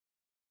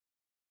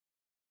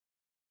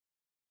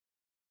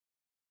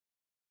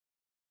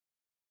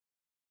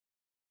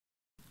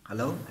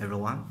Hello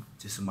everyone,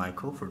 this is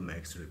Michael from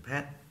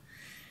X-rayPad.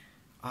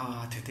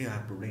 Today I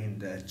bring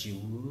the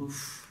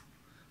gwolves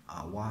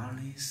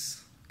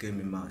wireless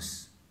gaming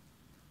mouse.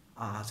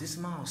 This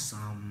mouse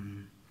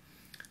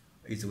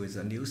is with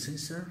a new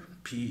sensor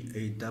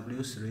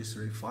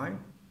PAW3335.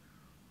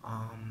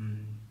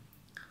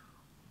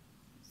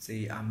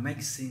 The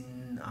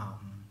maximum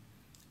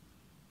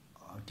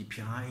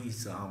DPI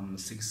is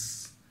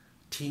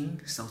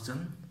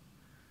 16,000.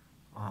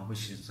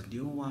 Which is the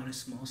new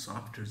wireless mouse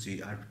after the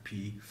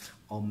HP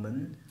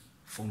Omen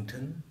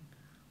Photon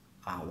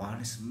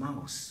wireless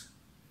mouse.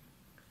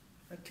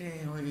 Okay,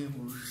 I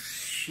will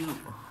show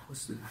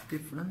what's the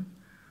difference.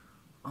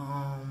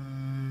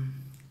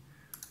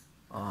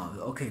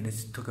 Okay,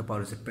 let's talk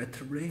about the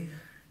battery.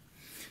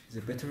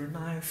 The battery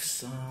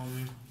life.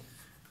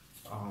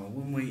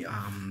 When we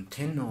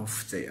turn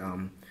off the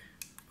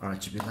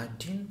RGB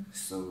lighting,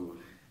 so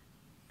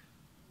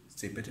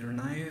the battery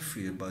life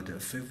is about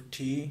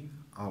 50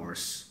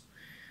 hours.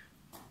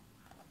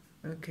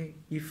 Okay,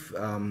 if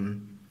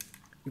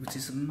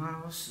this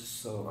mouse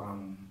so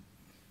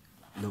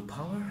low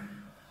power,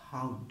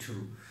 how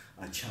to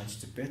charge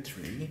the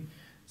battery?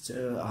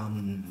 So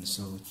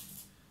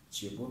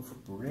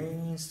GM602WL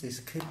brings these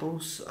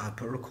cables,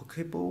 parallel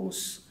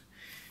cables.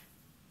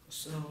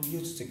 So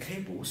use the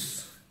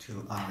cables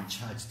to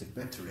charge the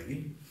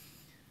battery.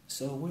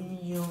 So when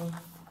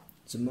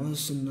the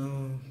mouse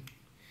no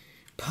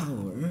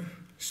power,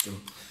 so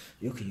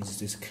you can use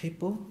this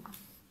cable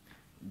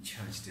and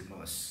charge the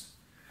mouse.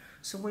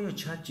 So when you're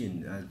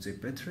charging the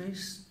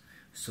batteries,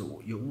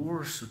 so you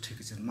also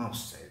take the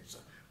mouse as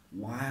a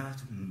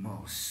wired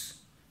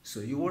mouse.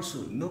 So you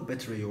also no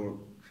battery,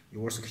 you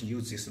also can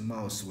use this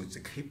mouse with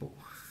the cable.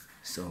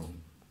 So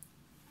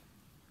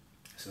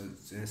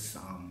this is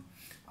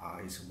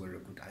very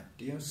good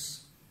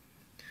ideas.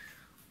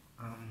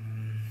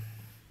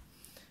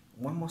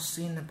 One more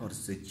thing about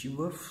the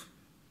gwolves.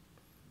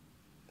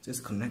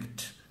 Just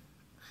connect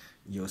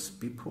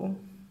USB port,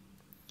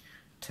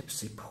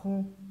 Type-C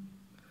port.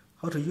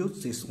 How to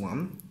use this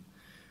one?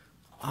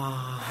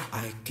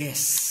 I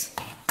guess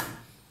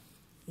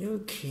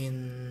you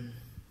can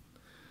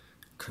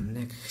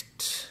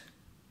connect.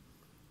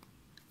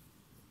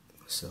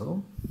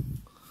 So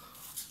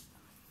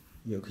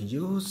you can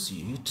use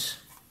it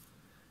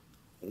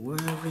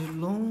very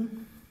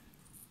long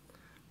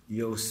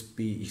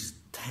USB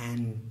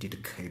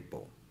extended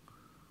cable.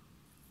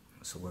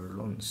 So very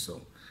long.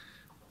 So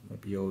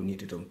maybe you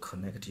need to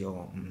connect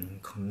your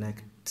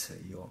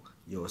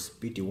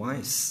USB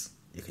device.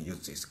 You can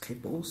use these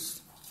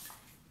cables.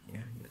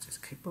 Yeah, use this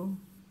cable.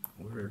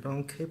 Very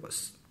long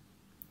cables.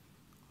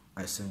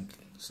 I think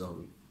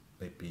so.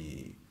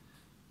 Maybe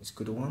it's a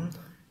good one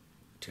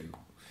to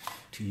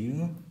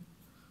you.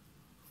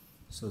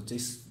 So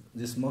this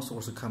mouse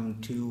also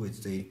comes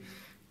with the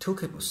two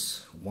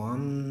cables.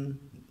 One,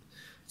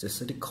 the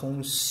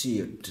silicone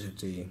shield,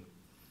 the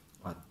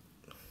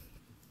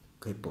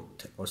cable,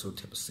 also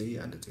Type-C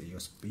and the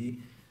USB.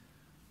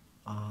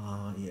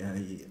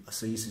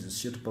 So this is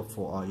suitable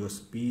for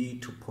USB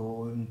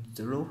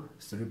 2.0,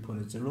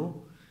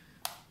 3.0.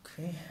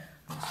 Okay,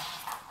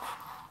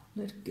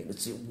 let's get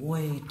the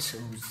weight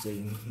of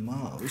the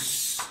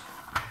mouse.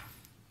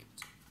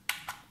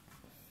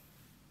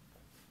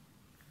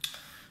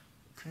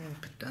 Okay,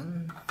 put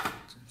done.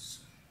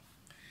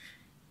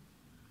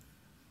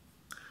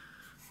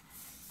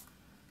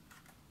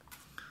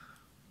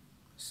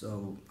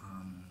 So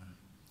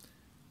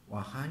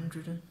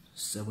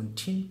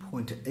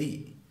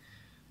 117.8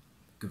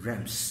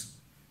 grams.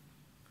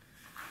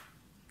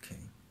 Okay.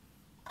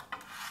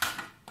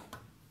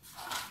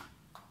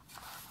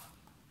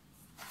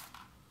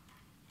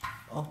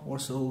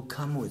 Also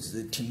come with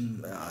the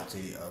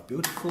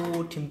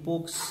beautiful tin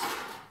box.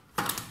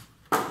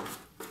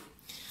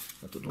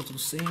 A lot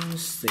of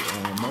things. The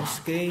mouse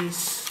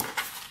case.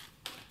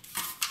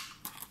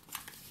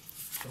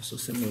 Also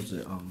same with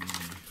the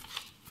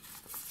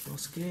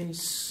mouse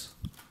case.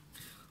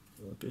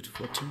 A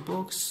beautiful tin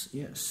box.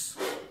 Yes.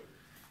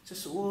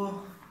 That's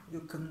all.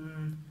 You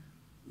can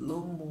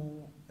learn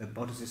more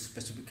about the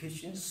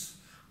specifications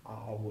on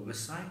our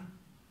website.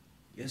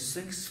 Yes,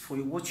 thanks for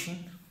your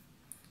watching.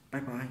 Bye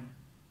bye.